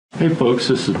Hey folks,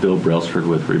 this is Bill Brailsford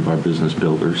with Rebar Business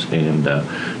Builders, and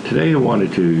today I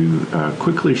wanted to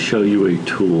quickly show you a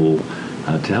tool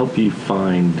to help you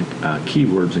find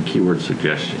keywords and keyword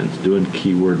suggestions. Doing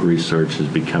keyword research is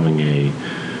becoming a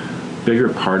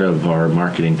bigger part of our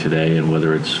marketing today, and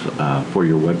whether it's for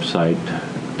your website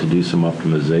to do some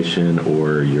optimization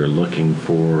or you're looking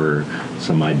for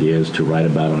some ideas to write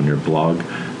about on your blog,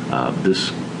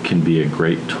 this can be a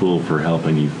great tool for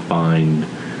helping you find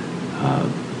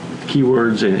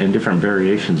keywords and different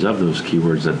variations of those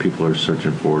keywords that people are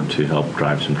searching for to help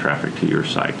drive some traffic to your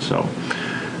site. So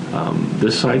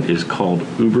this site is called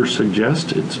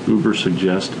Ubersuggest. It's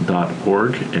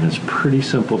ubersuggest.org, and it's pretty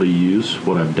simple to use.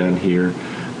 What I've done here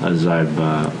is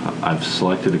I've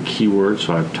selected a keyword,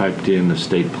 so I've typed in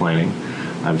estate planning.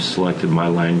 I've selected my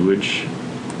language,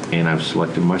 and I've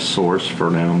selected my source. For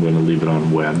now, I'm going to leave it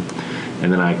on web.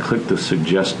 And then I click the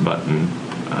suggest button.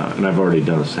 And I've already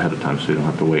done this ahead of time, so you don't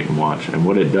have to wait and watch. And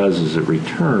what it does is it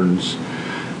returns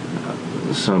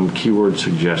some keyword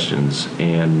suggestions.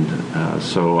 And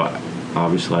so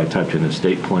obviously I typed in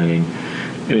estate planning,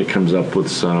 and it comes up with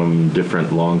some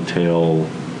different long tail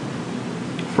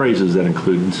phrases that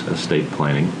include estate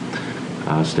planning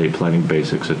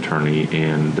basics, attorney,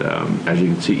 and as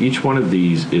you can see, each one of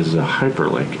these is a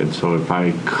hyperlink. And so if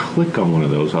I click on one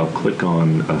of those, I'll click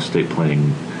on estate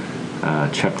planning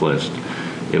checklist.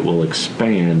 It will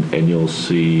expand, and you'll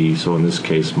see, so in this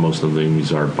case, most of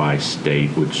these are by state,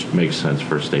 which makes sense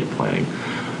for estate planning.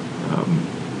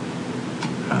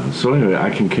 So anyway, I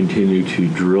can continue to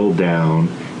drill down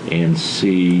and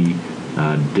see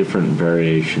different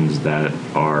variations that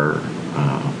are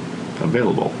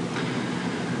available.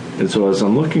 And so as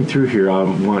I'm looking through here, I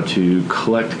want to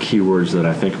collect keywords that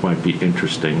I think might be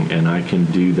interesting, and I can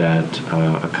do that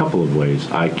a couple of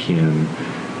ways. I can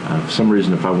for some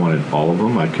reason, if I wanted all of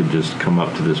them, I could just come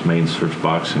up to this main search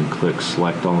box and click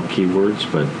select all keywords,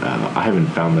 but I haven't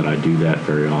found that I do that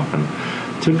very often.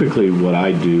 Typically what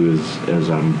I do is, as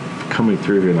I'm coming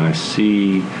through here and I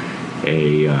see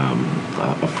a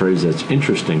phrase that's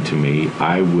interesting to me,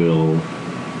 I will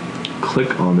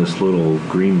click on this little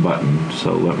green button.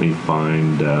 So let me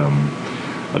find,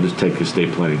 I'll just take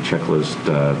estate planning checklist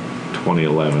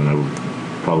 2011.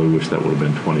 I probably wish that would have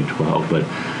been 2012, but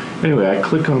anyway, I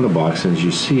click on the box, and as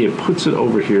you see, it puts it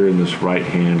over here in this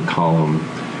right-hand column.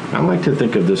 I like to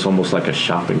think of this almost like a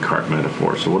shopping cart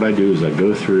metaphor. So what I do is I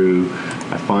go through,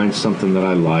 I find something that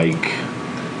I like,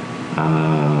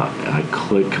 I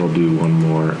click, I'll do one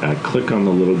more, I click on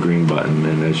the little green button,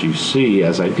 and as you see,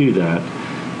 as I do that,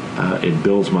 it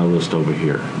builds my list over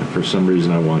here. If for some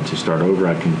reason I want to start over,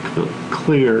 I can click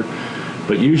clear.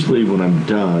 But usually when I'm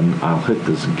done, I'll hit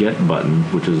this get button,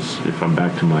 which is, if I'm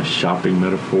back to my shopping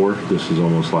metaphor, this is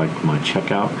almost like my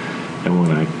checkout. And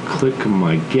when I click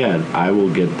my get, I will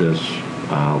get this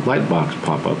light box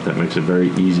pop up that makes it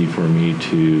very easy for me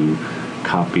to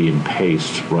copy and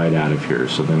paste right out of here.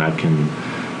 So then I can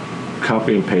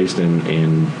copy and paste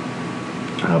and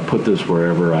put this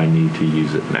wherever I need to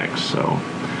use it next.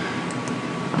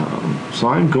 So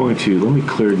I'm going to, let me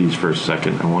clear these for a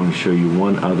second. I want to show you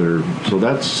one other, so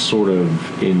that's sort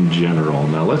of in general.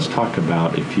 Now let's talk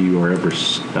about if you are ever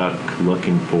stuck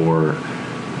looking for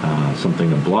something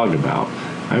to blog about.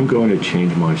 I'm going to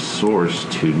change my source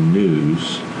to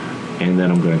news, and then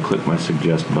I'm going to click my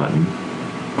suggest button.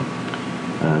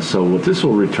 So what this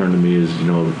will return to me is,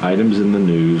 items in the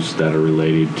news that are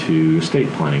related to estate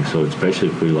planning. So it's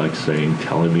basically like saying,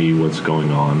 telling me what's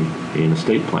going on in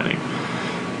estate planning.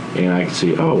 And I can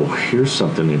see, oh, here's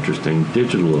something interesting,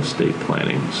 digital estate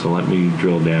planning. So let me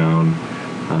drill down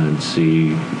and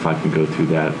see if I can go through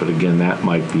that. But again, that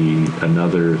might be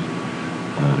another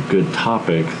good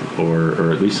topic,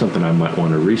 or at least something I might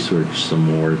want to research some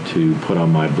more to put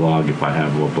on my blog if I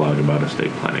have a blog about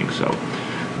estate planning. So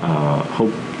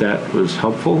hope that was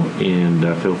helpful, and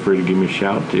feel free to give me a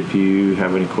shout if you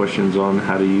have any questions on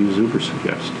how to use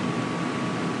Ubersuggest.